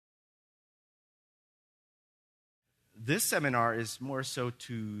this seminar is more so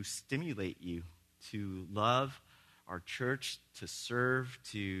to stimulate you to love our church, to serve,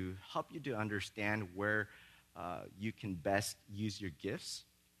 to help you to understand where you can best use your gifts.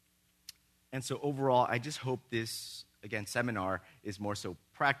 And so overall, I just hope this, again, seminar is more so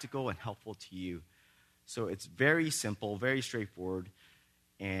practical and helpful to you. So it's very simple, very straightforward.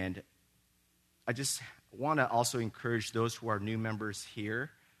 And I just want to also encourage those who are new members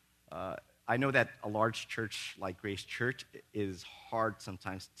here. I know that a large church like Grace Church is hard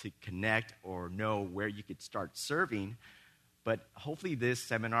sometimes to connect or know where you could start serving. But hopefully this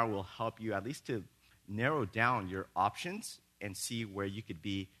seminar will help you at least to narrow down your options and see where you could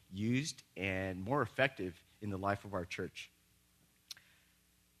be used and more effective in the life of our church.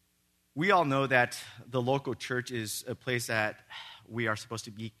 We all know that the local church is a place that we are supposed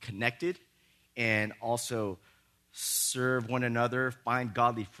to be connected and also serve one another, find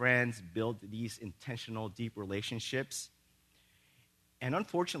godly friends, build these intentional, deep relationships. And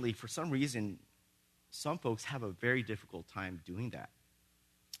unfortunately, for some reason, some folks have a very difficult time doing that.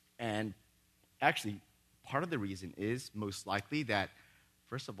 And actually, part of the reason is most likely that,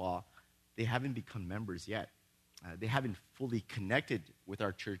 first of all, they haven't become members yet. They haven't fully connected with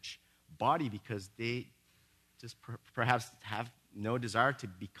our church body because they just perhaps have no desire to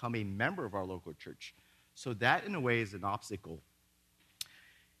become a member of our local church. So that, in a way, is an obstacle.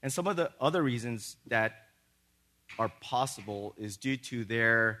 And some of the other reasons that are possible is due to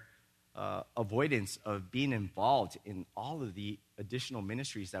their avoidance of being involved in all of the additional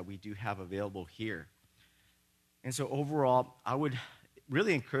ministries that we do have available here. And so overall, I would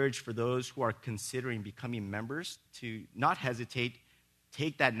really encourage for those who are considering becoming members to not hesitate,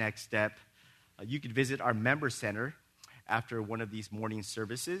 take that next step. You could visit our member center after one of these morning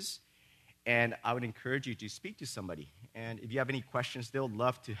services, and I would encourage you to speak to somebody. And if you have any questions, they'll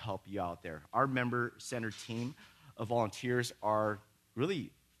love to help you out there. Our member center team of volunteers are really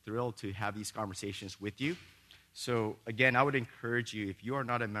thrilled to have these conversations with you. So again, I would encourage you, if you are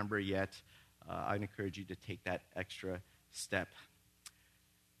not a member yet, I would encourage you to take that extra step.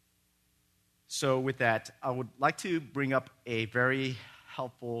 So with that, I would like to bring up a very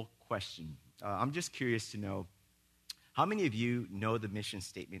helpful question. I'm just curious to know, how many of you know the mission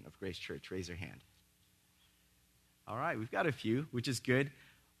statement of Grace Church? Raise your hand. All right, we've got a few, which is good.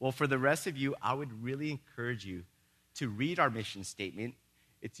 Well, for the rest of you, I would really encourage you to read our mission statement.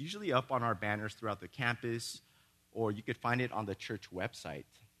 It's usually up on our banners throughout the campus, or you could find it on the church website.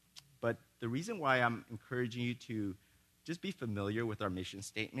 But the reason why I'm encouraging you to just be familiar with our mission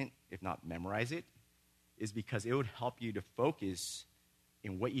statement, if not memorize it, is because it would help you to focus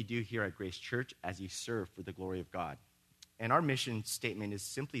in what you do here at Grace Church as you serve for the glory of God. And our mission statement is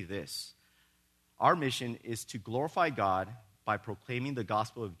simply this. Our mission is to glorify God by proclaiming the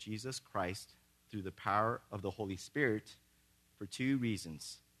gospel of Jesus Christ through the power of the Holy Spirit for two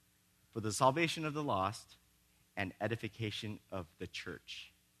reasons: for the salvation of the lost and edification of the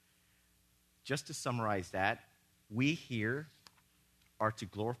church. Just to summarize that, we here are to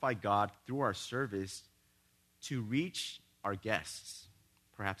glorify God through our service to reach our guests,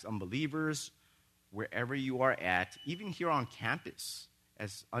 perhaps unbelievers, wherever you are at, even here on campus,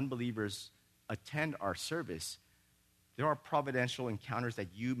 as unbelievers attend our service. There are providential encounters that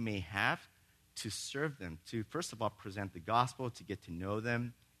you may have to serve them, to first of all present the gospel, to get to know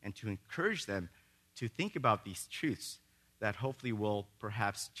them, and to encourage them to think about these truths that hopefully will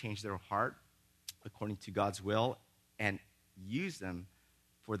perhaps change their heart according to God's will and use them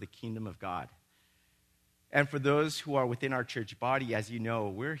for the kingdom of God. And for those who are within our church body, as you know,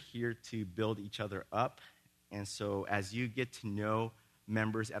 we're here to build each other up. And so as you get to know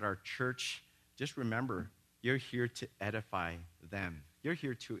members at our church, just remember, you're here to edify them. You're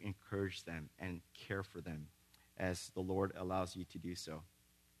here to encourage them and care for them as the Lord allows you to do so.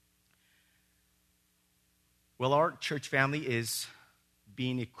 Well, our church family is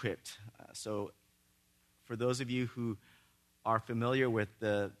being equipped. So for those of you who are familiar with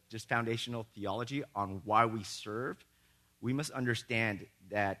the just foundational theology on why we serve, we must understand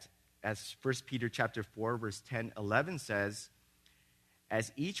that as 1 Peter chapter 4, verse 10, 11 says,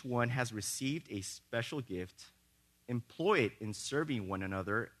 as each one has received a special gift, employ it in serving one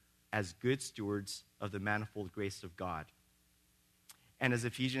another as good stewards of the manifold grace of God. And as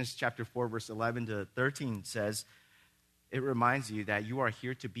Ephesians chapter 4, verse 11 to 13 says, it reminds you that you are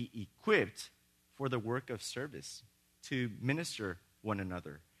here to be equipped for the work of service, to minister one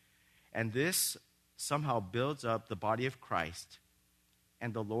another. And this somehow builds up the body of Christ,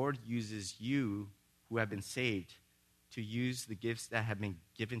 and the Lord uses you who have been saved to use the gifts that have been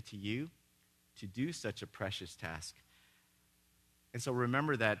given to you to do such a precious task. And so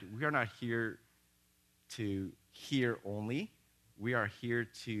remember that we are not here to here only. We are here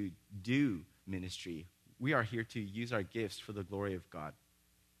to do ministry. We are here to use our gifts for the glory of God.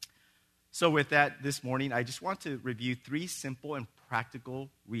 So with that, this morning, I just want to review 3 simple and practical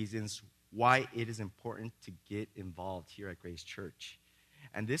reasons why it is important to get involved here at Grace Church.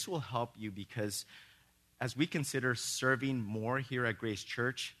 And this will help you because as we consider serving more here at Grace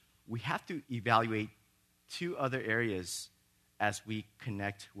Church, we have to evaluate 2 other areas as we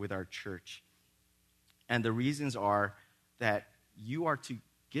connect with our church. And the reasons are that you are to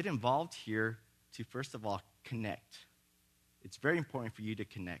get involved here to, first of all, connect. It's very important for you to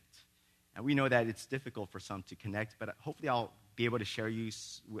connect. And we know that it's difficult for some to connect, but hopefully I'll be able to share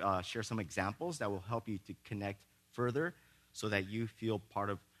some examples that will help you to connect further so that you feel part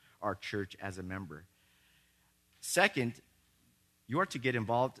of our church as a member. Second, you are to get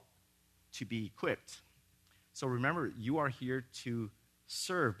involved to be equipped. So remember, you are here to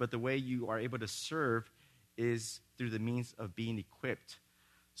serve, but the way you are able to serve is through the means of being equipped.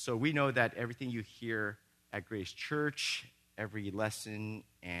 So we know that everything you hear at Grace Church, every lesson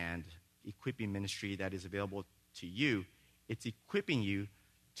and equipping ministry that is available to you, it's equipping you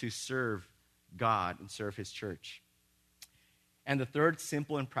to serve God and serve His church. And the third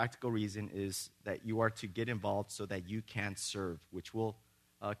simple and practical reason is that you are to get involved so that you can serve, which we'll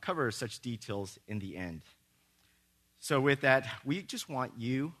cover such details in the end. So with that, we just want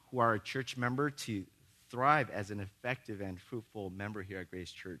you who are a church member to thrive as an effective and fruitful member here at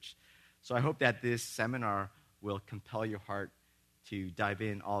Grace Church. So I hope that this seminar will compel your heart to dive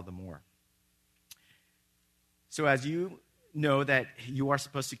in all the more. So as you know that you are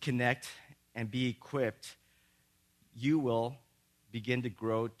supposed to connect and be equipped, you will begin to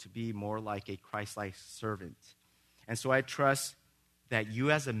grow to be more like a Christ-like servant. And so I trust that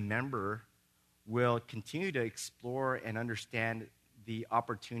you as a member will continue to explore and understand the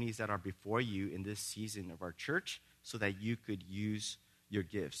opportunities that are before you in this season of our church so that you could use your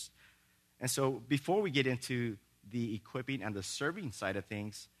gifts. And so before we get into the equipping and the serving side of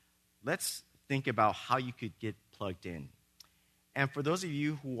things, let's think about how you could get plugged in. And for those of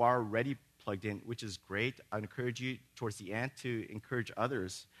you who are already plugged in, which is great, I encourage you towards the end to encourage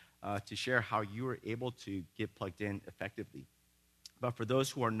others to share how you were able to get plugged in effectively. But for those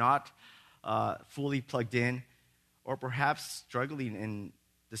who are not fully plugged in, or perhaps struggling in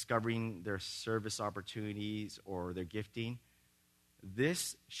discovering their service opportunities or their gifting,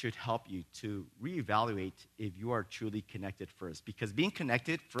 this should help you to reevaluate if you are truly connected first. Because being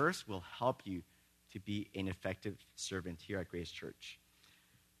connected first will help you to be an effective servant here at Grace Church.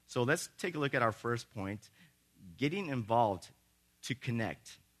 So let's take a look at our first point, getting involved to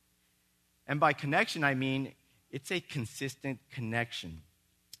connect. And by connection, I mean it's a consistent connection.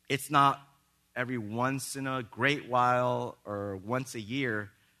 It's not every once in a great while or once a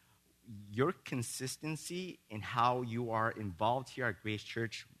year. Your consistency in how you are involved here at Grace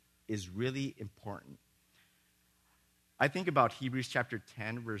Church is really important. I think about Hebrews chapter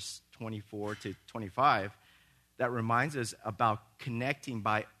 10, verse 24 to 25, that reminds us about connecting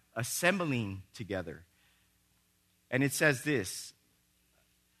by assembling together. And it says this,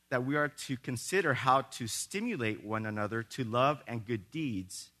 that we are to consider how to stimulate one another to love and good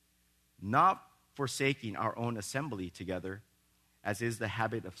deeds, not forsaking our own assembly together, as is the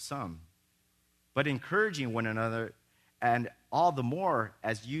habit of some, but encouraging one another, and all the more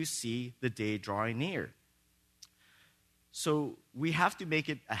as you see the day drawing near. So we have to make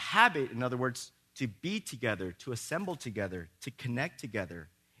it a habit, in other words, to be together, to assemble together, to connect together,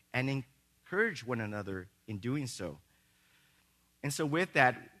 and encourage one another in doing so. And so with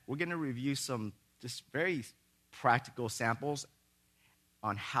that, we're going to review some just very practical samples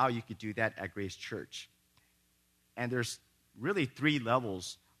on how you could do that at Grace Church. And there's really 3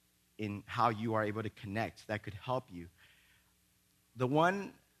 levels in how you are able to connect that could help you. The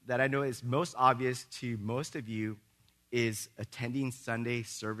one that I know is most obvious to most of you is attending Sunday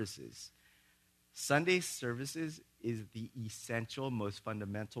services. Sunday services is the essential, most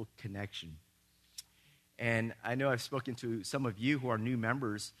fundamental connection. And I know I've spoken to some of you who are new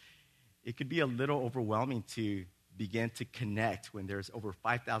members. It could be a little overwhelming to begin to connect when there's over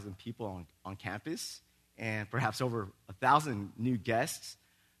 5,000 people on campus and perhaps over 1,000 new guests.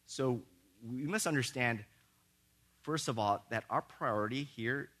 So we must understand, first of all, that our priority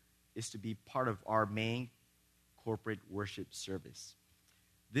here is to be part of our main corporate worship service.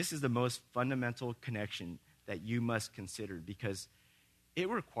 This is the most fundamental connection that you must consider because it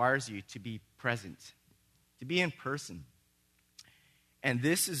requires you to be present, to be in person. And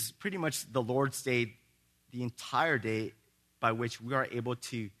this is pretty much the Lord's Day, the entire day by which we are able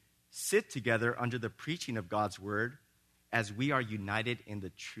to sit together under the preaching of God's word as we are united in the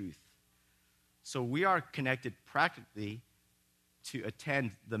truth. So we are connected practically to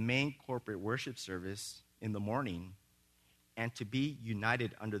attend the main corporate worship service in the morning and to be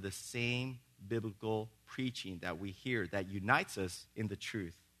united under the same biblical preaching that we hear that unites us in the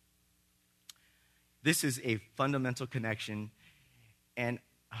truth. This is a fundamental connection, and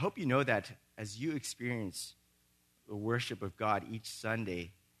I hope you know that as you experience the worship of God each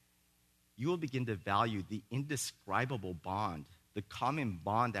Sunday, you will begin to value the indescribable bond, the common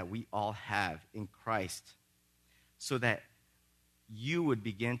bond that we all have in Christ, so that you would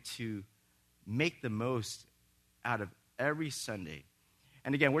begin to make the most out of every Sunday.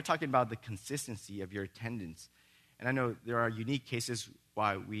 And again, we're talking about the consistency of your attendance. And I know there are unique cases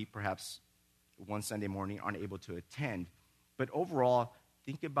why we perhaps one Sunday morning aren't able to attend. But overall,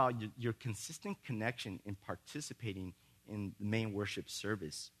 think about your consistent connection in participating in the main worship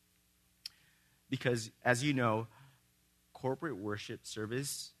service. Because as you know, corporate worship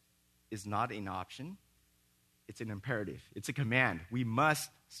service is not an option. It's an imperative. It's a command. We must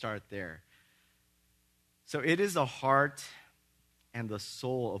start there. So it is the heart and the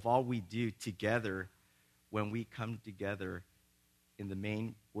soul of all we do together when we come together in the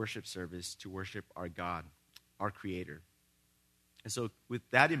main worship service to worship our God, our Creator. And so with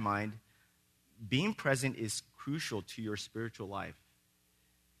that in mind, being present is crucial to your spiritual life.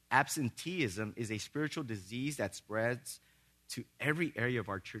 Absenteeism is a spiritual disease that spreads to every area of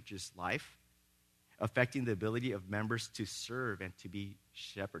our church's life, affecting the ability of members to serve and to be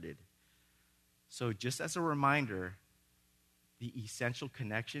shepherded. So just as a reminder, the essential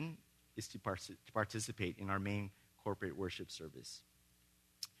connection is to participate in our main corporate worship service.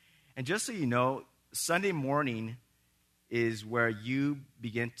 And just so you know, Sunday morning is where you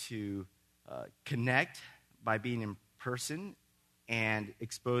begin to connect by being in person and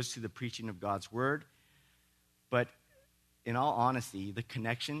exposed to the preaching of God's word. But in all honesty, the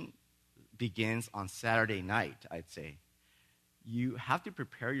connection begins on Saturday night, I'd say. You have to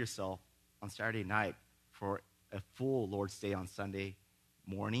prepare yourself on Saturday night for a full Lord's Day on Sunday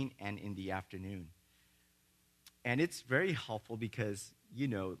morning and in the afternoon. And it's very helpful because,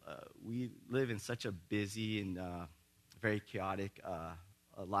 we live in such a busy and very chaotic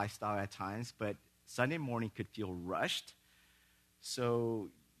lifestyle at times, but Sunday morning could feel rushed. So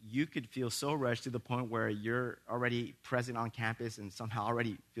you could feel so rushed to the point where you're already present on campus and somehow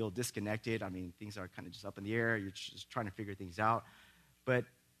already feel disconnected. I mean, things are kind of just up in the air. You're just trying to figure things out. But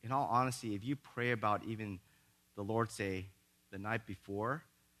in all honesty, if you pray about even the Lord's Day the night before,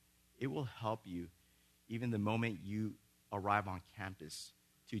 it will help you even the moment you arrive on campus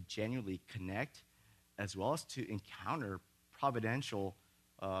to genuinely connect as well as to encounter providential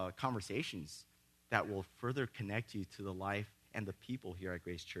conversations that will further connect you to the life and the people here at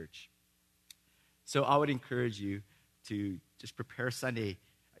Grace Church. So I would encourage you to just prepare Saturday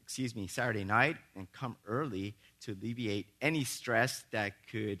night and come early to alleviate any stress that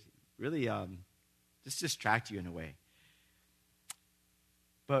could really just distract you in a way.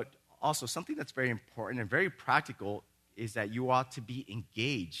 But also, something that's very important and very practical is that you ought to be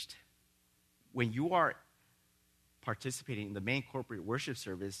engaged. When you are participating in the main corporate worship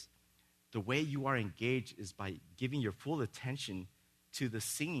service, the way you are engaged is by giving your full attention to the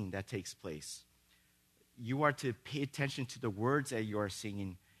singing that takes place. You are to pay attention to the words that you are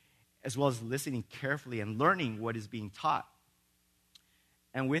singing, as well as listening carefully and learning what is being taught.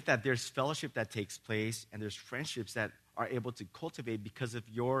 And with that, there's fellowship that takes place, and there's friendships that are able to cultivate because of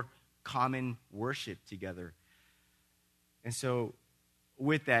your common worship together. And so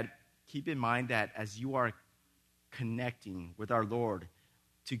with that, keep in mind that as you are connecting with our Lord,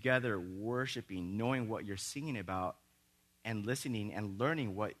 together worshiping, knowing what you're singing about, and listening and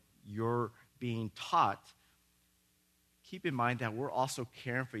learning what you're being taught, keep in mind that we're also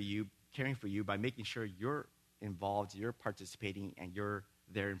caring for you by making sure you're involved, you're participating, and you're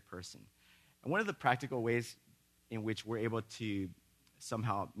there in person. And one of the practical ways in which we're able to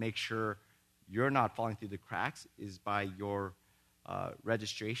somehow make sure you're not falling through the cracks is by your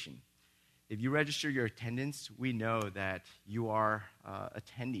registration. If you register your attendance, we know that you are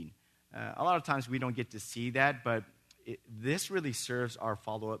attending. A lot of times we don't get to see that, but this really serves our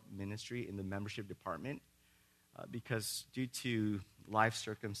follow-up ministry in the membership department because due to life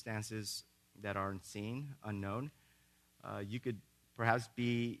circumstances that are unknown, you could perhaps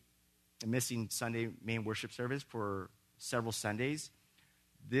be missing Sunday main worship service for several Sundays.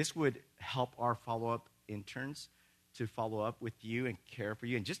 This would help our follow-up interns to follow up with you and care for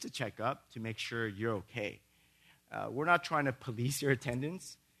you and just to check up to make sure you're okay. We're not trying to police your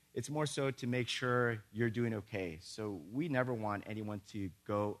attendance. It's more so to make sure you're doing okay. So we never want anyone to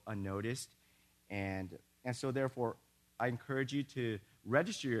go unnoticed. And so therefore, I encourage you to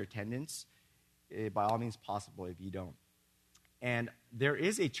register your attendance. by all means possible if you don't. And there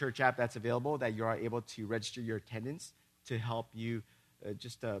is a church app that's available that you are able to register your attendance to help you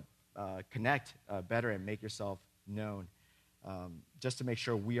connect better and make yourself known, just to make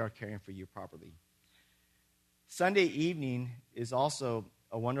sure we are caring for you properly. Sunday evening is also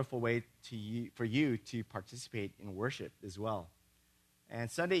a wonderful way for you to participate in worship as well. And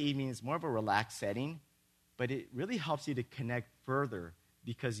Sunday evening is more of a relaxed setting, but it really helps you to connect further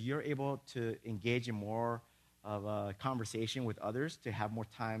because you're able to engage in more of a conversation with others, to have more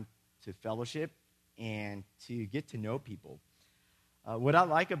time to fellowship and to get to know people. What I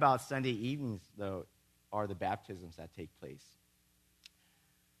like about Sunday evenings, though, are the baptisms that take place.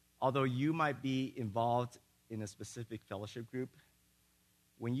 Although you might be involved in a specific fellowship group,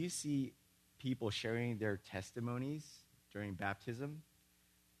 when you see people sharing their testimonies during baptism,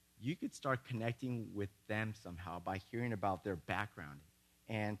 you could start connecting with them somehow by hearing about their background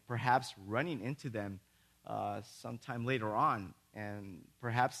and perhaps running into them sometime later on, and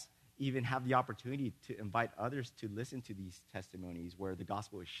perhaps even have the opportunity to invite others to listen to these testimonies where the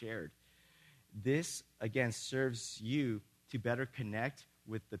gospel is shared. This, again, serves you to better connect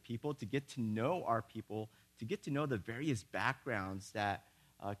with the people, to get to know our people, to get to know the various backgrounds that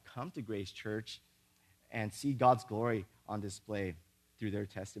come to Grace Church and see God's glory on display through their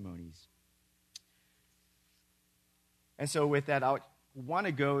testimonies. And so with that, I want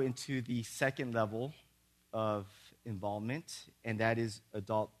to go into the second level of involvement, and that is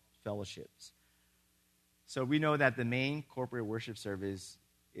adult fellowships. So we know that the main corporate worship service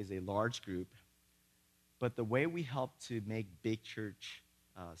is a large group, but the way we help to make Big Church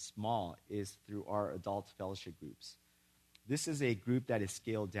small is through our adult fellowship groups. This is a group that is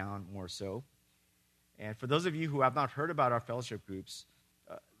scaled down more so. And for those of you who have not heard about our fellowship groups,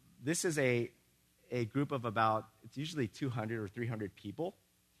 this is a group of about, it's usually 200 or 300 people.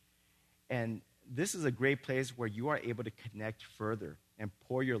 And this is a great place where you are able to connect further and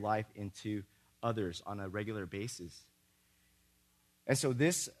pour your life into others on a regular basis. And so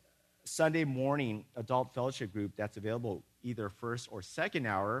this Sunday morning adult fellowship group that's available either first or second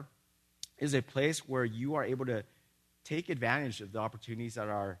hour is a place where you are able to take advantage of the opportunities that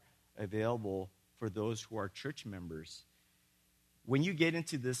are available for those who are church members. When you get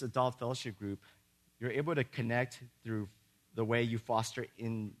into this adult fellowship group, you're able to connect through the way you foster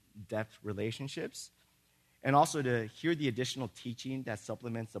in-depth relationships, and also to hear the additional teaching that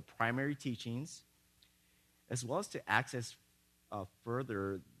supplements the primary teachings, as well as to access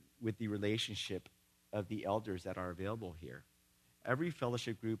further with the relationship of the elders that are available here. Every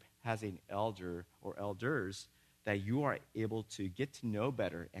fellowship group has an elder or elders that you are able to get to know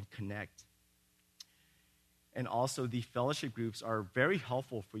better and connect. And also, the fellowship groups are very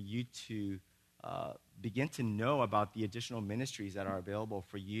helpful for you to begin to know about the additional ministries that are available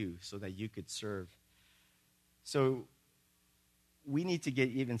for you so that you could serve. So we need to get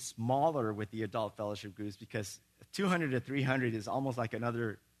even smaller with the adult fellowship groups because 200 to 300 is almost like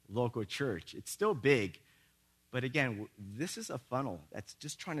another local church. It's still big, but again, this is a funnel that's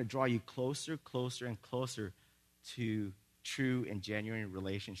just trying to draw you closer, closer, and closer to true and genuine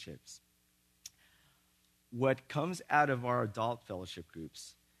relationships. What comes out of our adult fellowship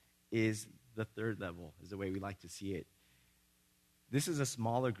groups is the third level, is the way we like to see it. This is a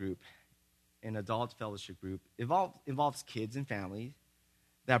smaller group, an adult fellowship group. Involves kids and families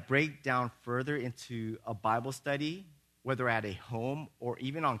that break down further into a Bible study, whether at a home or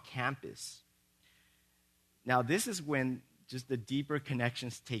even on campus. Now, this is when just the deeper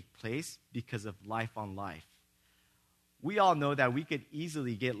connections take place because of life on life. We all know that we could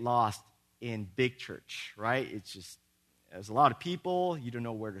easily get lost in big church, right? It's just, there's a lot of people, you don't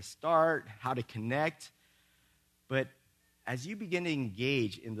know where to start, how to connect. But as you begin to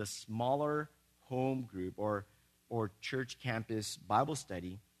engage in the smaller home group or church campus Bible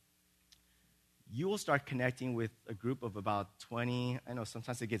study, you will start connecting with a group of about 20. I know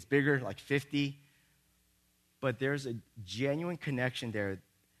sometimes it gets bigger, like 50. But there's a genuine connection there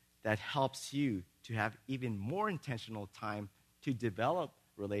that helps you to have even more intentional time to develop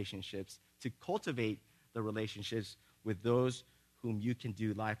relationships, to cultivate the relationships with those whom you can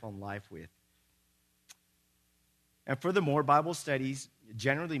do life on life with. And furthermore, Bible studies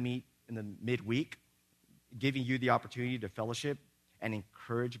generally meet in the midweek, giving you the opportunity to fellowship and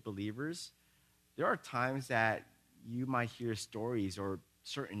encourage believers. There are times that you might hear stories or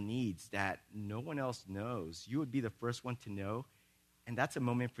certain needs that no one else knows. You would be the first one to know, and that's a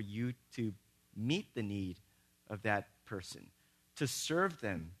moment for you to meet the need of that person, to serve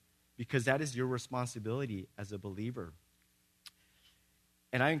them, because that is your responsibility as a believer.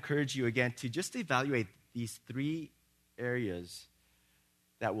 And I encourage you again to just evaluate these three areas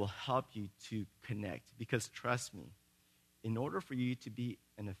that will help you to connect. Because trust me, in order for you to be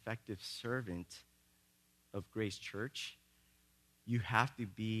an effective servant of Grace Church, you have to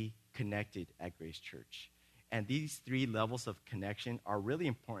be connected at Grace Church. And these 3 levels of connection are really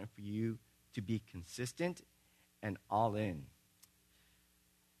important for you to be consistent and all in.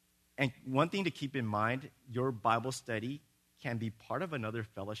 And one thing to keep in mind, your Bible study can be part of another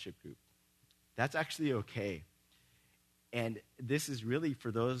fellowship group. That's actually okay. And this is really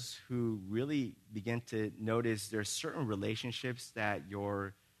for those who really begin to notice there's certain relationships that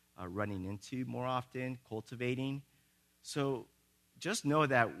you're running into more often, cultivating. So just know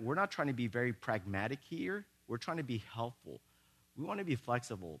that we're not trying to be very pragmatic here. We're trying to be helpful. We want to be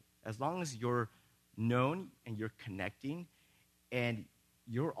flexible. As long as you're known and you're connecting and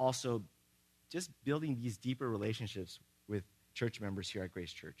you're also just building these deeper relationships with church members here at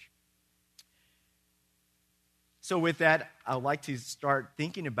Grace Church. So with that, I would like to start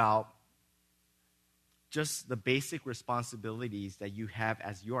thinking about just the basic responsibilities that you have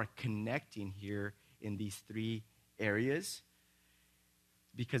as you are connecting here in these 3 areas,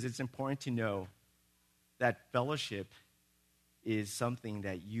 because it's important to know that fellowship is something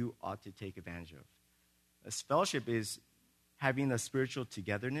that you ought to take advantage of. As fellowship is having a spiritual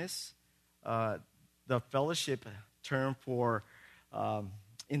togetherness. The fellowship term for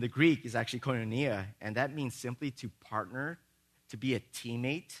in the Greek is actually koinonia, and that means simply to partner, to be a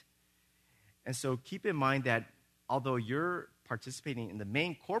teammate. And so keep in mind that although you're participating in the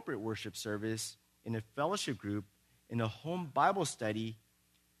main corporate worship service, in a fellowship group, in a home Bible study,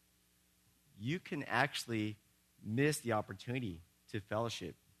 you can actually miss the opportunity to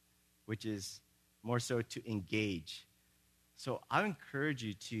fellowship, which is more so to engage. So I encourage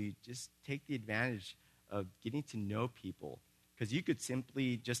you to just take the advantage of getting to know people, because you could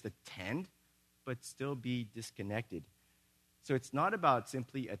simply just attend, but still be disconnected. So it's not about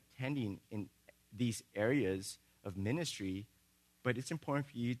simply attending in these areas of ministry, but it's important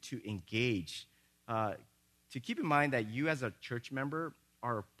for you to engage, to keep in mind that you as a church member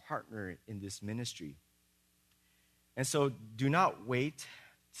are a partner in this ministry. And so do not wait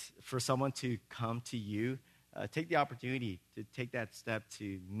for someone to come to you. Take the opportunity to take that step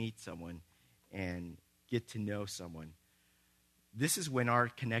to meet someone and get to know someone. This is when our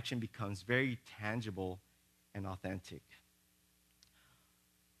connection becomes very tangible and authentic.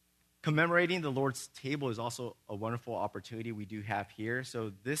 Commemorating the Lord's table is also a wonderful opportunity we do have here.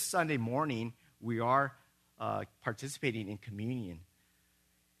 So this Sunday morning, we are participating in communion.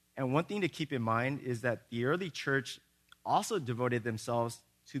 And one thing to keep in mind is that the early church also devoted themselves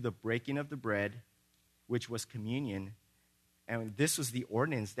to the breaking of the bread, which was communion. And this was the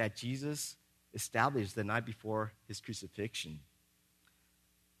ordinance that Jesus established the night before his crucifixion.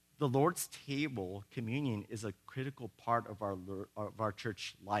 The Lord's table, communion, is a critical part of our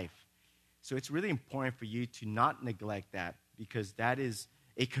church life. So it's really important for you to not neglect that, because that is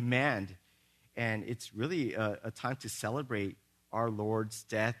a command, and it's really a time to celebrate our Lord's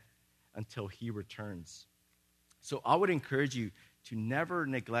death until he returns. So I would encourage you to never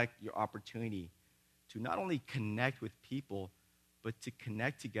neglect your opportunity to not only connect with people, but to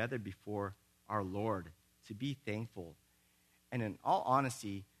connect together before our Lord, to be thankful. And in all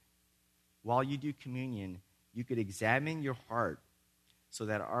honesty, while you do communion, you could examine your heart so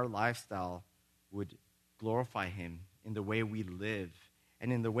that our lifestyle would glorify him in the way we live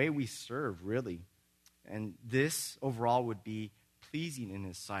and in the way we serve, really. And this overall would be pleasing in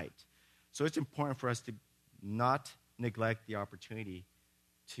his sight. So it's important for us to not neglect the opportunity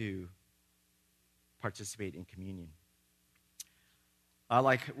to participate in communion. I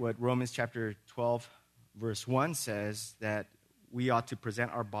like what Romans chapter 12, verse 1 says, that we ought to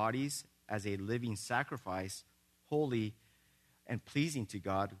present our bodies as a living sacrifice, holy and pleasing to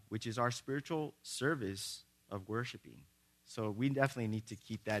God, which is our spiritual service of worshiping. So we definitely need to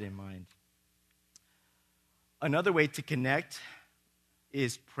keep that in mind. Another way to connect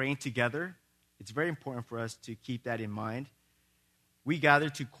is praying together. It's very important for us to keep that in mind. We gather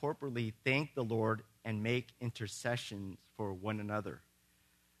to corporately thank the Lord and make intercessions for one another.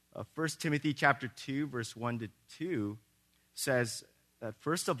 1 Timothy chapter 2, verse 1 to 2 says that,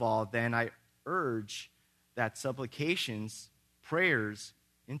 first of all, then I urge that supplications, prayers,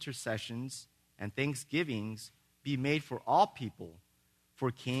 intercessions, and thanksgivings be made for all people, for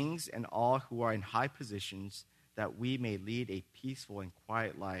kings and all who are in high positions, that we may lead a peaceful and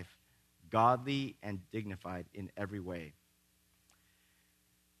quiet life, godly and dignified in every way.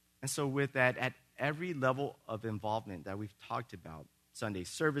 And so with that, at every level of involvement that we've talked about, Sunday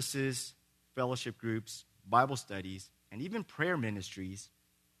services, fellowship groups, Bible studies, and even prayer ministries,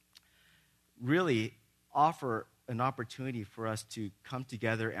 really offer an opportunity for us to come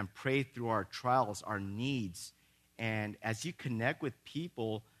together and pray through our trials, our needs. And as you connect with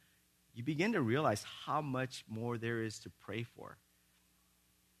people, you begin to realize how much more there is to pray for.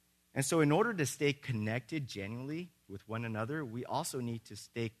 And so in order to stay connected genuinely with one another, we also need to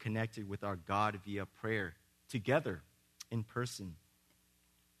stay connected with our God via prayer, together, in person.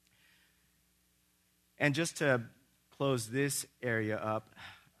 And just to close this area up,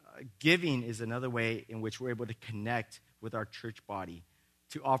 giving is another way in which we're able to connect with our church body,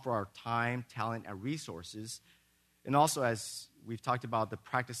 to offer our time, talent, and resources. And also, as we've talked about, the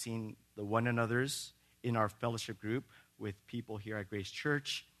practicing the one another's in our fellowship group with people here at Grace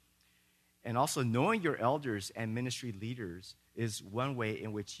Church. And also knowing your elders and ministry leaders is one way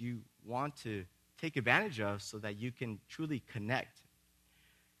in which you want to take advantage of so that you can truly connect.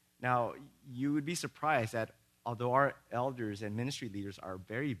 Now, you would be surprised that although our elders and ministry leaders are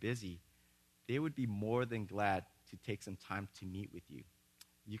very busy, they would be more than glad to take some time to meet with you.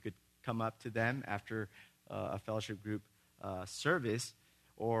 You could come up to them after a fellowship group service,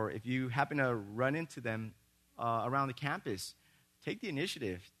 or if you happen to run into them around the campus, take the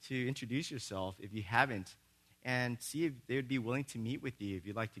initiative to introduce yourself if you haven't, and see if they would be willing to meet with you if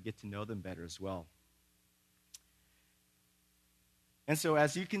you'd like to get to know them better as well. And so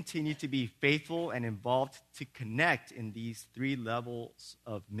as you continue to be faithful and involved to connect in these three levels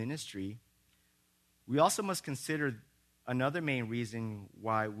of ministry, we also must consider another main reason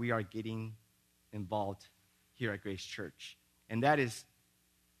why we are getting involved here at Grace Church. And that is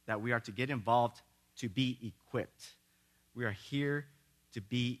that we are to get involved to be equipped. We are here to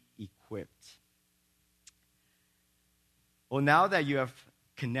be equipped. Well, now that you have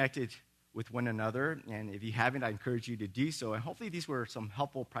connected with one another, and if you haven't, I encourage you to do so. And hopefully these were some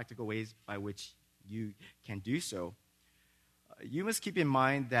helpful, practical ways by which you can do so. You must keep in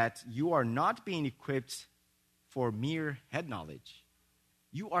mind that you are not being equipped for mere head knowledge.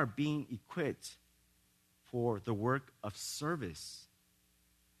 You are being equipped for the work of service.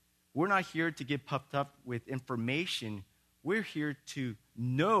 We're not here to get puffed up with information. We're here to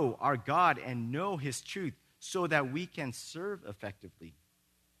know our God and know His truth so that we can serve effectively.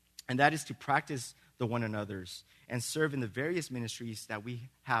 And that is to practice the one another's and serve in the various ministries that we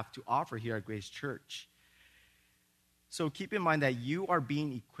have to offer here at Grace Church. So keep in mind that you are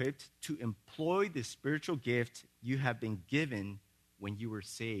being equipped to employ the spiritual gift you have been given when you were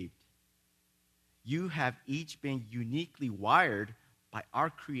saved. You have each been uniquely wired by our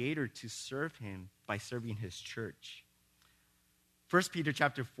Creator to serve Him by serving His church. 1 Peter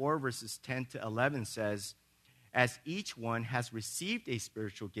chapter 4, verses 10 to 11 says, "As each one has received a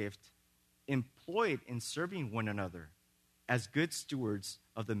spiritual gift, employ it in serving one another as good stewards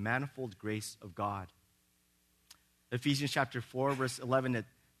of the manifold grace of God." Ephesians chapter 4, verse 11 to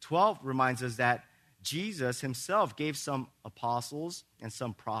 12 reminds us that Jesus Himself gave some apostles and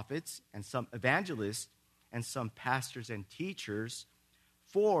some prophets and some evangelists and some pastors and teachers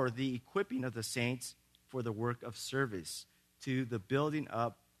for the equipping of the saints for the work of service, to the building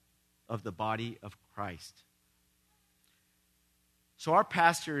up of the body of Christ. So our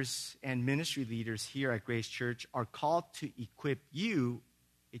pastors and ministry leaders here at Grace Church are called to equip you,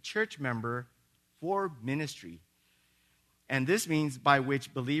 a church member, for ministry. And this means by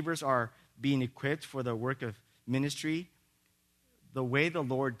which believers are being equipped for the work of ministry. The way the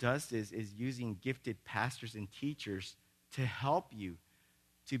Lord does this is using gifted pastors and teachers to help you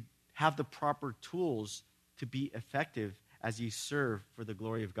to have the proper tools to be effective as you serve for the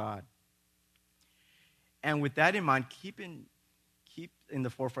glory of God. And with that in mind, keep in the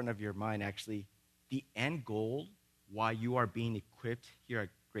forefront of your mind, actually, the end goal, why you are being equipped here at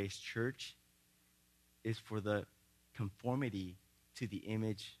Grace Church, is for the conformity to the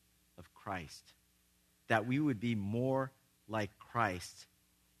image of Christ. That we would be more like Christ,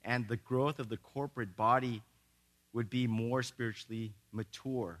 and the growth of the corporate body would be more spiritually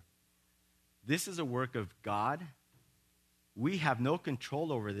mature. This is a work of God. We have no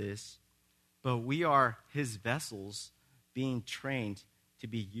control over this, but we are His vessels being trained to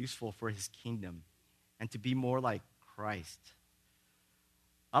be useful for His kingdom and to be more like Christ.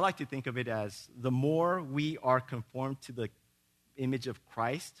 I like to think of it as the more we are conformed to the image of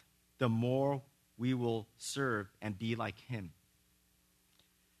Christ, the more we will serve and be like Him.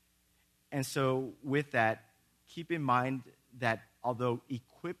 And so with that, keep in mind that although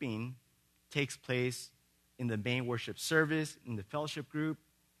equipping takes place in the main worship service, in the fellowship group,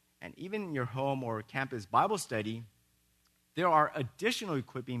 and even in your home or campus Bible study, there are additional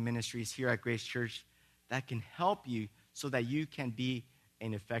equipping ministries here at Grace Church that can help you so that you can be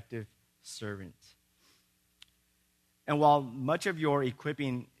an effective servant. And while much of your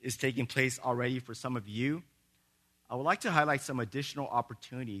equipping is taking place already for some of you, I would like to highlight some additional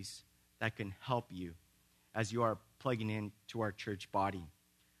opportunities that can help you as you are plugging into our church body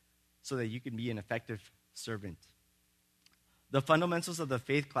so that you can be an effective servant. The fundamentals of the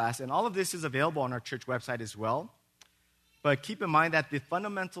faith class, and all of this is available on our church website as well. But keep in mind that the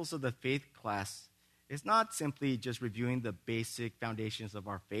fundamentals of the faith class is not simply just reviewing the basic foundations of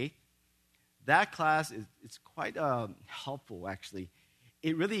our faith. That class is quite helpful, actually.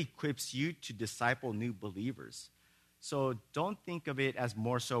 It really equips you to disciple new believers. So don't think of it as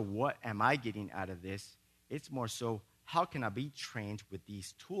more so, what am I getting out of this? It's more so, how can I be trained with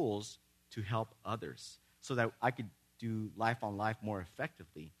these tools to help others so that I could do life on life more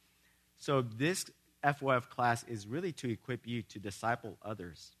effectively? So this FOF class is really to equip you to disciple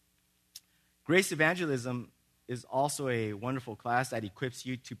others. Grace Evangelism is also a wonderful class that equips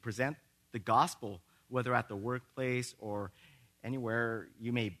you to present the gospel, whether at the workplace or anywhere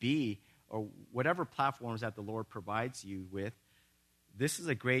you may be, or whatever platforms that the Lord provides you with. This is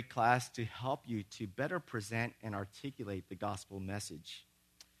a great class to help you to better present and articulate the gospel message.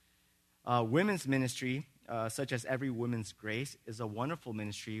 Women's ministry, such as Every Women's Grace, is a wonderful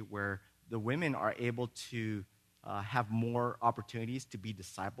ministry where the women are able to have more opportunities to be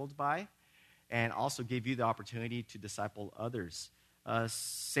discipled by, and also give you the opportunity to disciple others.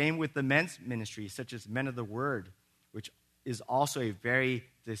 Same with the men's ministry, such as Men of the Word, which is also a very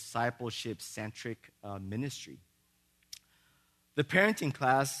discipleship-centric ministry. The parenting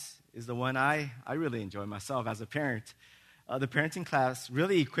class is the one I really enjoy myself as a parent. The parenting class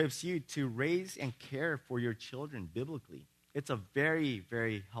really equips you to raise and care for your children biblically. It's a very,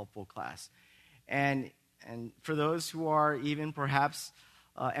 very helpful class. And for those who are even perhaps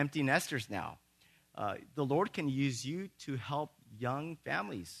empty nesters now, the Lord can use you to help young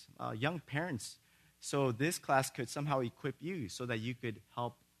families, young parents. So this class could somehow equip you so that you could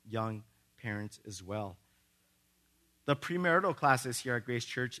help young parents as well. The premarital classes here at Grace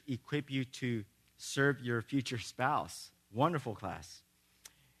Church equip you to serve your future spouse. Wonderful class.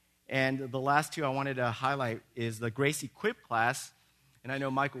 And the last two I wanted to highlight is the Grace Equip class. And I know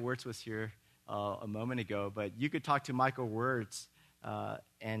Michael Wirtz was here a moment ago, but you could talk to Michael Wirtz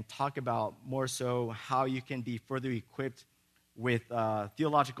and talk about more so how you can be further equipped with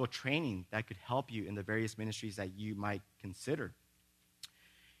theological training that could help you in the various ministries that you might consider.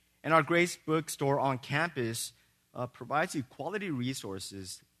 And our Grace Bookstore on campus provides you quality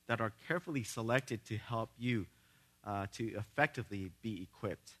resources that are carefully selected to help you to effectively be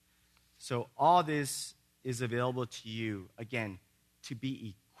equipped. So all this is available to you, again, to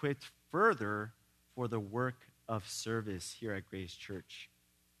be equipped further for the work of service here at Grace Church.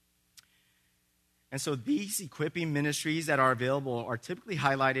 And so these equipping ministries that are available are typically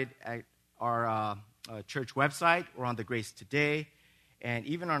highlighted at our church website or on the Grace Today, and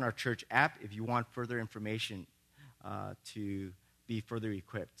even on our church app if you want further information to be further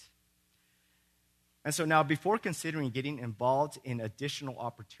equipped. And so now, before considering getting involved in additional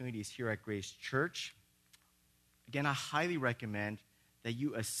opportunities here at Grace Church, again, I highly recommend that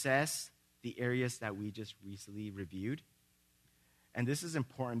you assess the areas that we just recently reviewed. And this is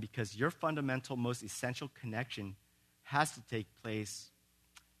important because your fundamental, most essential connection has to take place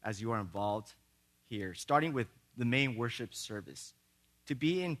as you are involved here, starting with the main worship service. To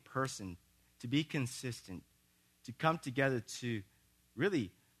be in person, to be consistent, to come together to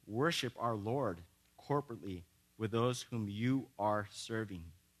really worship our Lord corporately with those whom you are serving.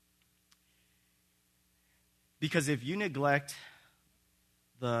 Because if you neglect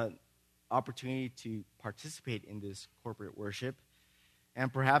the opportunity to participate in this corporate worship,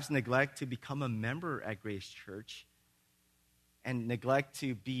 and perhaps neglect to become a member at Grace Church, and neglect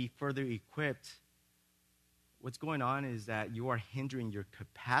to be further equipped, what's going on is that you are hindering your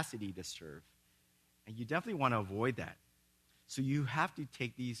capacity to serve. And you definitely want to avoid that. So you have to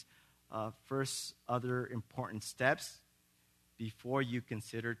take these first other important steps before you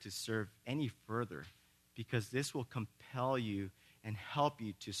consider to serve any further, because this will compel you and help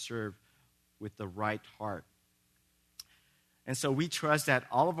you to serve with the right heart. And so we trust that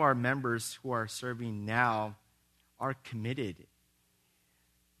all of our members who are serving now are committed.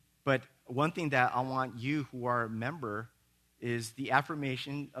 But one thing that I want you who are a member is the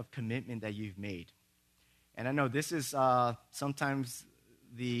affirmation of commitment that you've made. And I know this is sometimes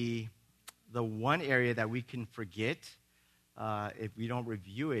the one area that we can forget if we don't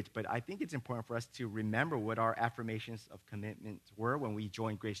review it, but I think it's important for us to remember what our affirmations of commitment were when we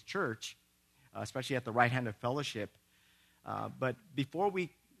joined Grace Church, especially at the right hand of fellowship. But before we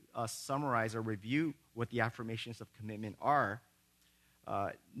summarize or review what the affirmations of commitment are,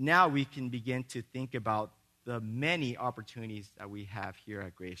 now we can begin to think about the many opportunities that we have here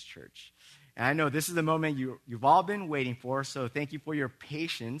at Grace Church. And I know this is the moment you've all been waiting for, so thank you for your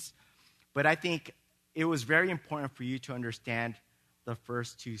patience. But I think it was very important for you to understand the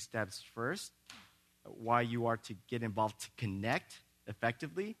first two steps first, why you are to get involved to connect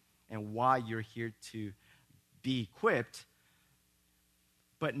effectively, and why you're here to be equipped.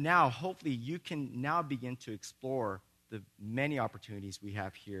 But now, hopefully, you can now begin to explore the many opportunities we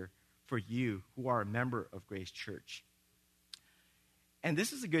have here for you who are a member of Grace Church. And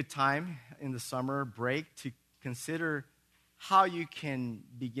this is a good time in the summer break to consider how you can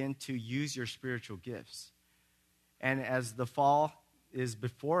begin to use your spiritual gifts. And as the fall is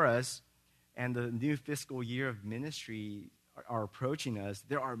before us and the new fiscal year of ministry are approaching us,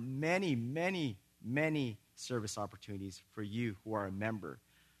 there are many, many, many service opportunities for you who are a member.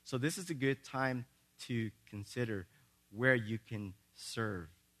 So this is a good time to consider where you can serve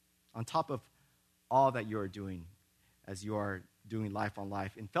on top of all that you are doing as you are doing Life on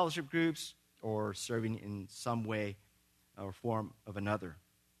Life in fellowship groups or serving in some way or form of another.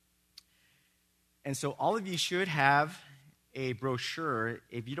 And so all of you should have a brochure.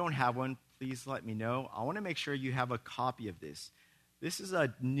 If you don't have one, please let me know. I want to make sure you have a copy of this. This is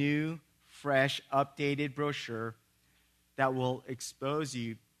a new, fresh, updated brochure that will expose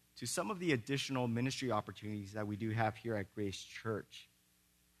you to some of the additional ministry opportunities that we do have here at Grace Church.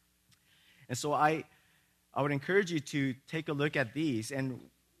 And so I would encourage you to take a look at these. And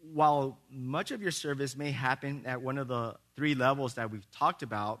while much of your service may happen at one of the three levels that we've talked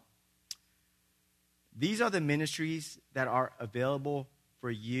about, these are the ministries that are available for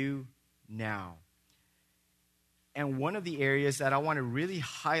you now. And one of the areas that I want to really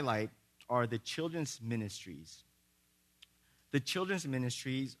highlight are the children's ministries. The children's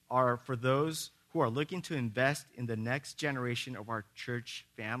ministries are for those who are looking to invest in the next generation of our church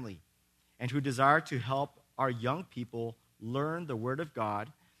family and who desire to help our young people learn the Word of God.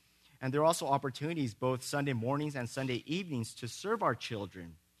 And there are also opportunities both Sunday mornings and Sunday evenings to serve our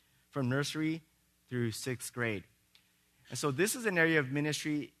children from nursery through 6th grade. And so this is an area of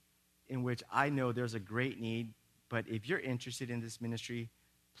ministry in which I know there's a great need. But if you're interested in this ministry,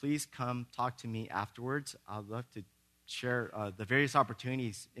 please come talk to me afterwards. I'd love to share the various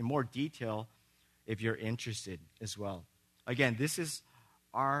opportunities in more detail if you're interested as well. Again, this is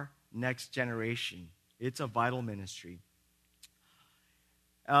our next generation. It's a vital ministry.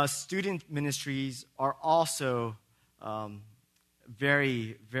 Student ministries are also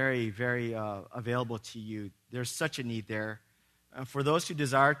very, very, very available to you. There's such a need there. For those who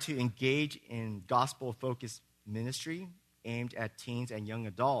desire to engage in gospel-focused ministry aimed at teens and young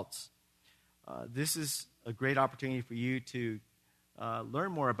adults, this is a great opportunity for you to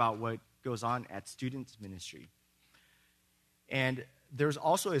learn more about what goes on at students' ministry. And there's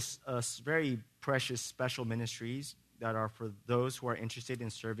also a very precious special ministries that are for those who are interested in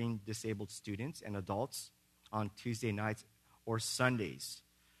serving disabled students and adults on Tuesday nights or Sundays.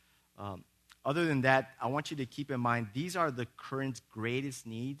 Other than that, I want you to keep in mind these are the current greatest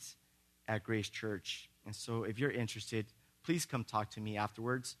needs at Grace Church. And so if you're interested, please come talk to me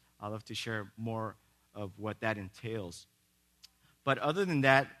afterwards. I'd love to share more of what that entails. But other than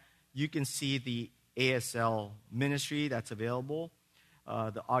that, you can see the ASL ministry that's available,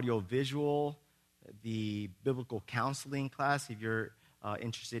 the audio-visual, the biblical counseling class, if you're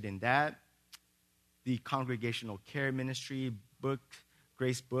interested in that, the congregational care ministry,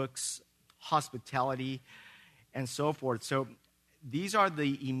 Grace Books, hospitality, and so forth. So these are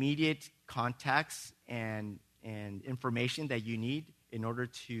the immediate contacts and information that you need in order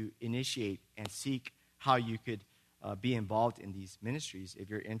to initiate and seek how you could be involved in these ministries if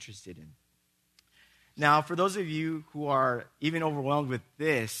you're interested in. Now, for those of you who are even overwhelmed with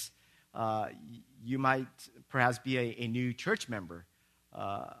this, you might perhaps be a new church member.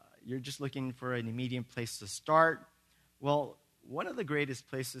 You're just looking for an immediate place to start. Well, one of the greatest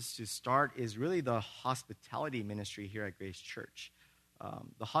places to start is really the hospitality ministry here at Grace Church.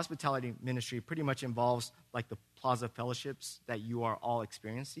 The hospitality ministry pretty much involves like the plaza fellowships that you are all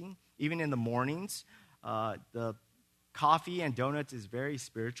experiencing. Even in the mornings, the coffee and donuts is very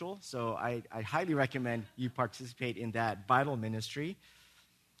spiritual, so I highly recommend you participate in that vital ministry.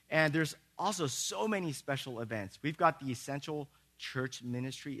 And there's also so many special events. We've got the Essential Church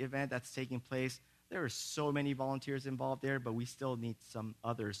Ministry event that's taking place. There are so many volunteers involved there, but we still need some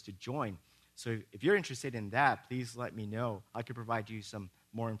others to join. So if you're interested in that, please let me know. I could provide you some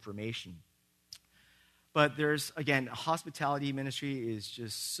more information. But there's, again, hospitality ministry is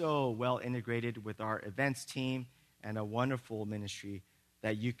just so well integrated with our events team and a wonderful ministry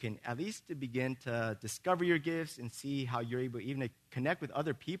that you can at least to begin to discover your gifts and see how you're able even to connect with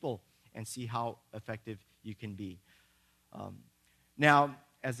other people and see how effective you can be. Now,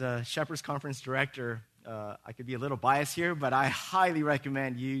 as a Shepherd's Conference director, I could be a little biased here, but I highly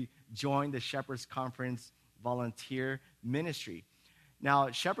recommend you join the Shepherd's Conference volunteer ministry.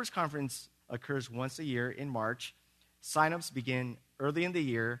 Now, Shepherd's Conference occurs once a year in March. Sign-ups begin early in the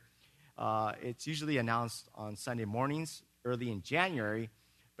year. It's usually announced on Sunday mornings, early in January.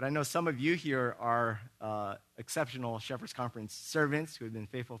 But I know some of you here are exceptional Shepherd's Conference servants who have been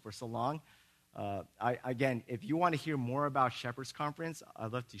faithful for so long. Again, if you want to hear more about Shepherd's Conference,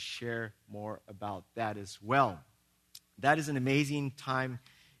 I'd love to share more about that as well. That is an amazing time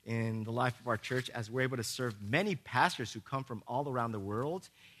in the life of our church as we're able to serve many pastors who come from all around the world.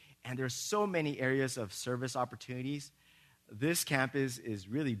 And there's so many areas of service opportunities. This campus is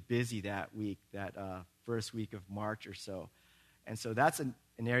really busy that week, that first week of March or so. And so that's an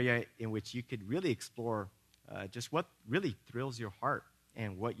area in which you could really explore just what really thrills your heart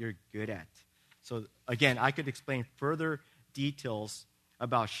and what you're good at. So again, I could explain further details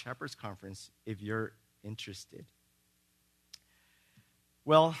about Shepherd's Conference if you're interested.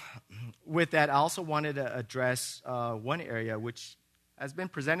 Well, with that, I also wanted to address one area which has been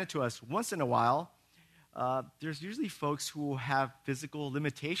presented to us once in a while. There's usually folks who have physical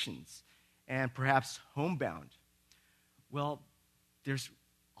limitations and perhaps homebound. Well, there's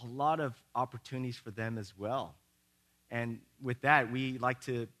a lot of opportunities for them as well. And with that, we like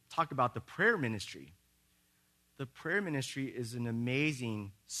to talk about the prayer ministry. The prayer ministry is an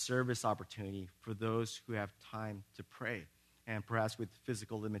amazing service opportunity for those who have time to pray, and perhaps with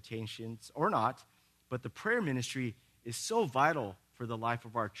physical limitations or not. But the prayer ministry is so vital for the life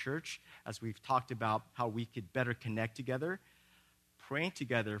of our church, as we've talked about how we could better connect together, praying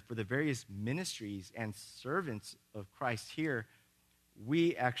together for the various ministries and servants of Christ here.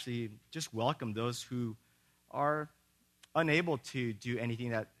 We actually just welcome those who are unable to do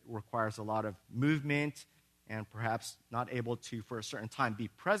anything that requires a lot of movement and perhaps not able to, for a certain time, be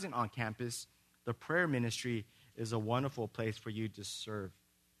present on campus. The prayer ministry is a wonderful place for you to serve.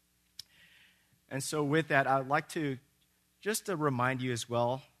 And so with that, I'd like to just to remind you as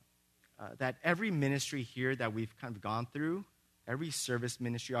well that every ministry here that we've kind of gone through, every service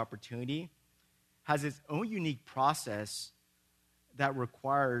ministry opportunity, has its own unique process that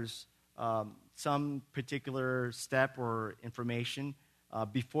requires some particular step or information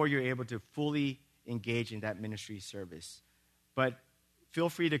before you're able to fully engage in that ministry service. But feel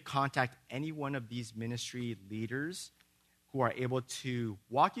free to contact any one of these ministry leaders who are able to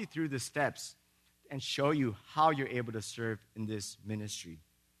walk you through the steps and show you how you're able to serve in this ministry.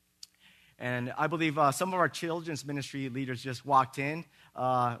 And I believe some of our children's ministry leaders just walked in.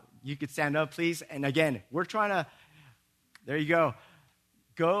 You could stand up, please. And again, we're trying to, there you go.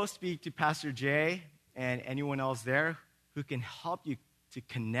 Go speak to Pastor Jay and anyone else there who can help you to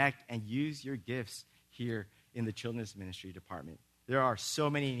connect and use your gifts here in the children's ministry department. There are so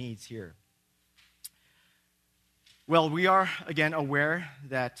many needs here. Well, we are, again, aware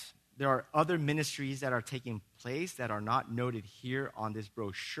that there are other ministries that are taking place that are not noted here on this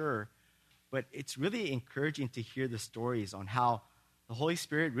brochure, but it's really encouraging to hear the stories on how the Holy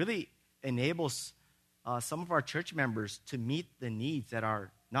Spirit really enables some of our church members to meet the needs that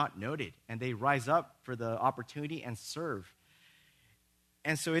are not noted, and they rise up for the opportunity and serve.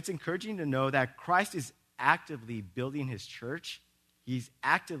 And so it's encouraging to know that Christ is actively building his church. He's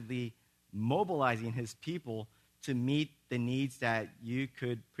actively mobilizing his people to meet the needs that you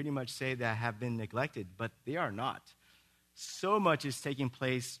could pretty much say that have been neglected, but they are not. So much is taking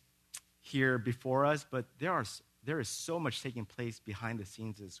place here before us, but there is so much taking place behind the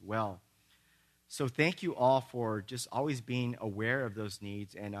scenes as well. So thank you all for just always being aware of those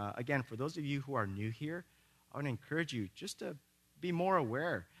needs. And again, for those of you who are new here, I want to encourage you just to be more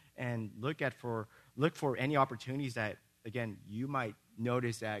aware and look for any opportunities that, again, you might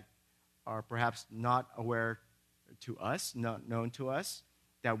notice that are perhaps not aware to us, not known to us,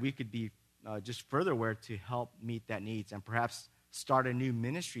 that we could be just further aware to help meet that needs and perhaps start a new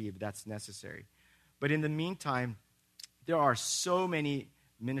ministry if that's necessary. But in the meantime, there are so many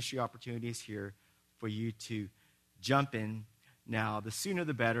ministry opportunities here for you to jump in now. The sooner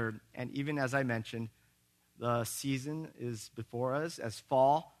the better. And even as I mentioned, the season is before us. As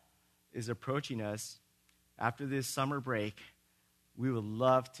fall is approaching us, after this summer break, we would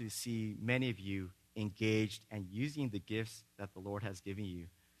love to see many of you engaged and using the gifts that the Lord has given you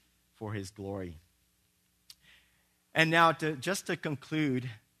for his glory. And now, just to conclude,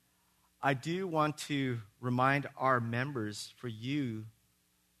 I do want to remind our members, for you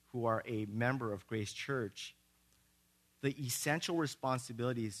who are a member of Grace Church, the essential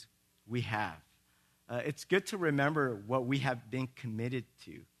responsibilities we have. It's good to remember what we have been committed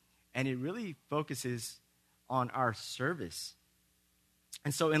to, and it really focuses on our service.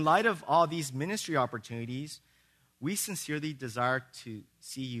 And so in light of all these ministry opportunities, we sincerely desire to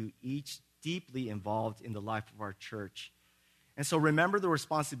see you each deeply involved in the life of our church. And so remember the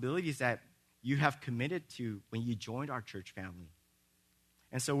responsibilities that you have committed to when you joined our church family.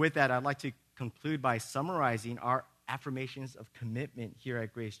 And so with that, I'd like to conclude by summarizing our affirmations of commitment here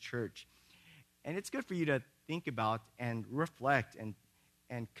at Grace Church. And it's good for you to think about and reflect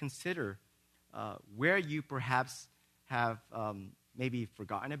and consider where you perhaps have maybe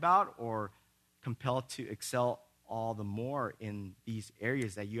forgotten about or compelled to excel all the more in these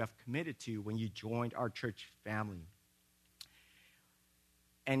areas that you have committed to when you joined our church family.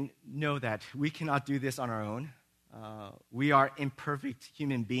 And know that we cannot do this on our own. We are imperfect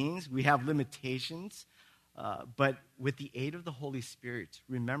human beings. We have limitations. But with the aid of the Holy Spirit,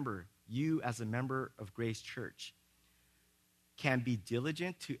 remember, you as a member of Grace Church can be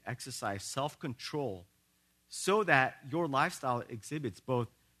diligent to exercise self-control so that your lifestyle exhibits both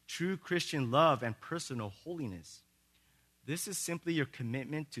true Christian love and personal holiness. This is simply your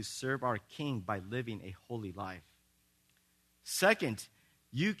commitment to serve our King by living a holy life. Second,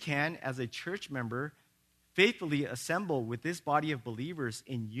 you can, as a church member, faithfully assemble with this body of believers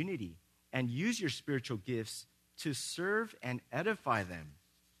in unity and use your spiritual gifts to serve and edify them.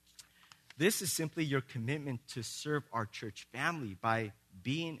 This is simply your commitment to serve our church family by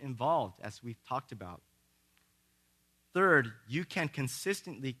being involved, as we've talked about. Third, you can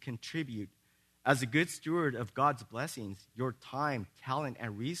consistently contribute as a good steward of God's blessings, your time, talent,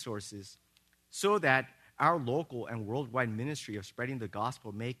 and resources, so that our local and worldwide ministry of spreading the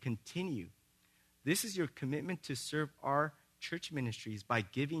gospel may continue. This is your commitment to serve our church ministries by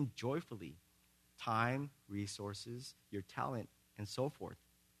giving joyfully time, resources, your talent, and so forth.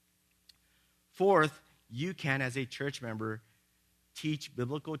 Fourth, you can, as a church member, teach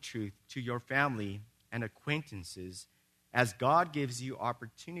biblical truth to your family and acquaintances as God gives you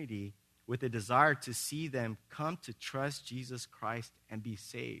opportunity with a desire to see them come to trust Jesus Christ and be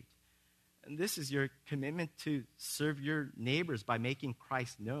saved. And this is your commitment to serve your neighbors by making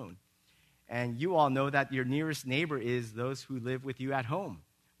Christ known. And you all know that your nearest neighbor is those who live with you at home,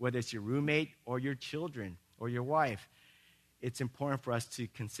 whether it's your roommate or your children or your wife. It's important for us to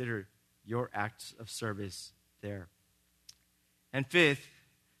consider your acts of service there. And fifth,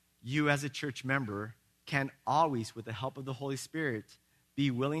 you as a church member can always, with the help of the Holy Spirit,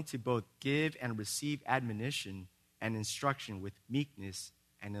 be willing to both give and receive admonition and instruction with meekness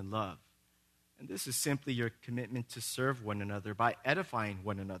and in love. And this is simply your commitment to serve one another by edifying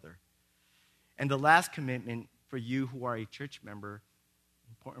one another. And the last commitment for you who are a church member,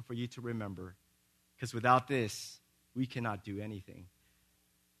 important for you to remember, because without this, we cannot do anything.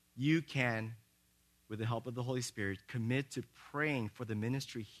 You can, with the help of the Holy Spirit, commit to praying for the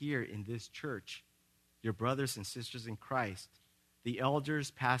ministry here in this church, your brothers and sisters in Christ, the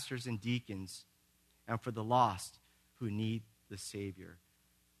elders, pastors, and deacons, and for the lost who need the Savior.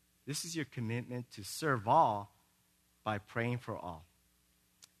 This is your commitment to serve all by praying for all.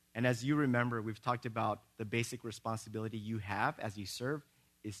 And as you remember, we've talked about the basic responsibility you have as you serve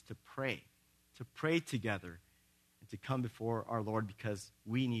is to pray together, and to come before our Lord because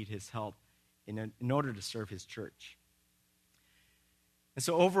we need his help in order to serve his church. And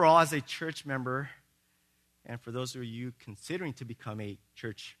so overall, as a church member, and for those of you considering to become a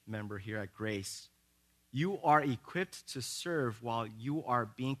church member here at Grace, you are equipped to serve while you are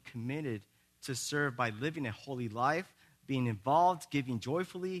being committed to serve by living a holy life, being involved, giving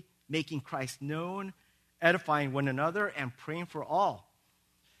joyfully, making Christ known, edifying one another, and praying for all.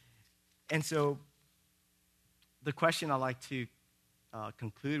 And so the question I'd like to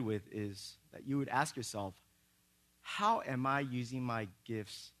conclude with is that you would ask yourself, how am I using my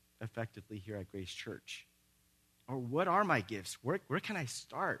gifts effectively here at Grace Church? Or what are my gifts? Where can I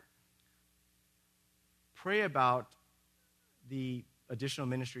start? Pray about the additional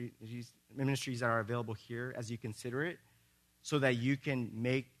ministries that are available here as you consider it so that you can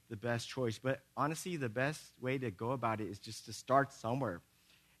make the best choice. But honestly, the best way to go about it is just to start somewhere.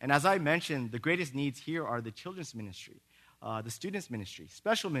 And as I mentioned, the greatest needs here are the children's ministry, the students' ministry,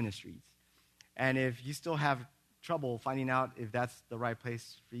 special ministries. And if you still have trouble finding out if that's the right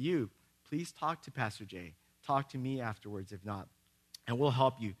place for you, please talk to Pastor Jay. Talk to me afterwards if not. And we'll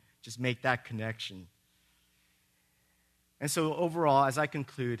help you just make that connection. And so overall, as I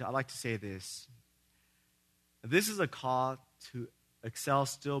conclude, I'd like to say this. This is a call to excel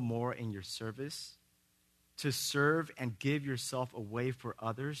still more in your service, to serve and give yourself away for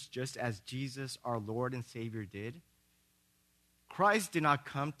others, just as Jesus, our Lord and Savior, did. Christ did not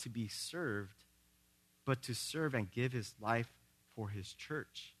come to be served, but to serve and give his life for his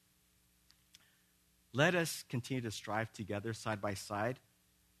church. Let us continue to strive together side by side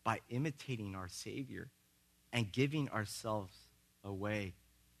by imitating our Savior and giving ourselves away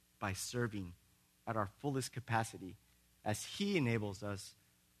by serving at our fullest capacity as he enables us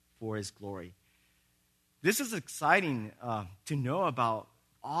for his glory. This is exciting to know about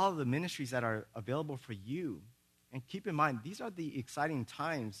all the ministries that are available for you. And keep in mind, these are the exciting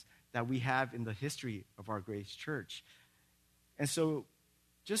times that we have in the history of our Grace Church. And so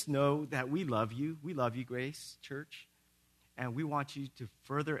just know that we love you. We love you, Grace Church. And we want you to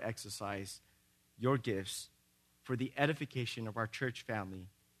further exercise your gifts for the edification of our church family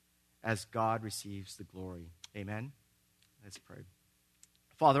as God receives the glory. Amen? Let's pray.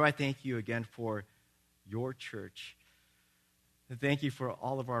 Father, I thank you again for your church. And thank you for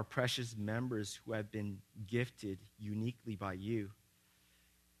all of our precious members who have been gifted uniquely by you.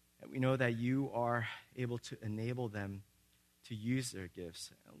 And we know that you are able to enable them to use their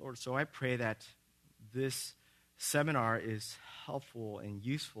gifts. And Lord, so I pray that this seminar is helpful and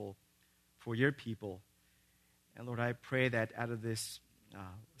useful for your people. And Lord, I pray that out of this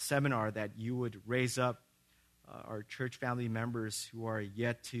seminar that you would raise up our church family members who are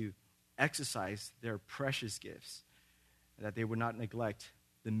yet to exercise their precious gifts, and that they would not neglect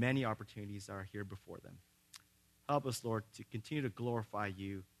the many opportunities that are here before them. Help us, Lord, to continue to glorify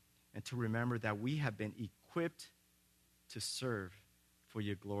you and to remember that we have been equipped to serve for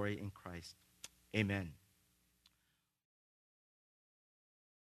your glory in Christ. Amen.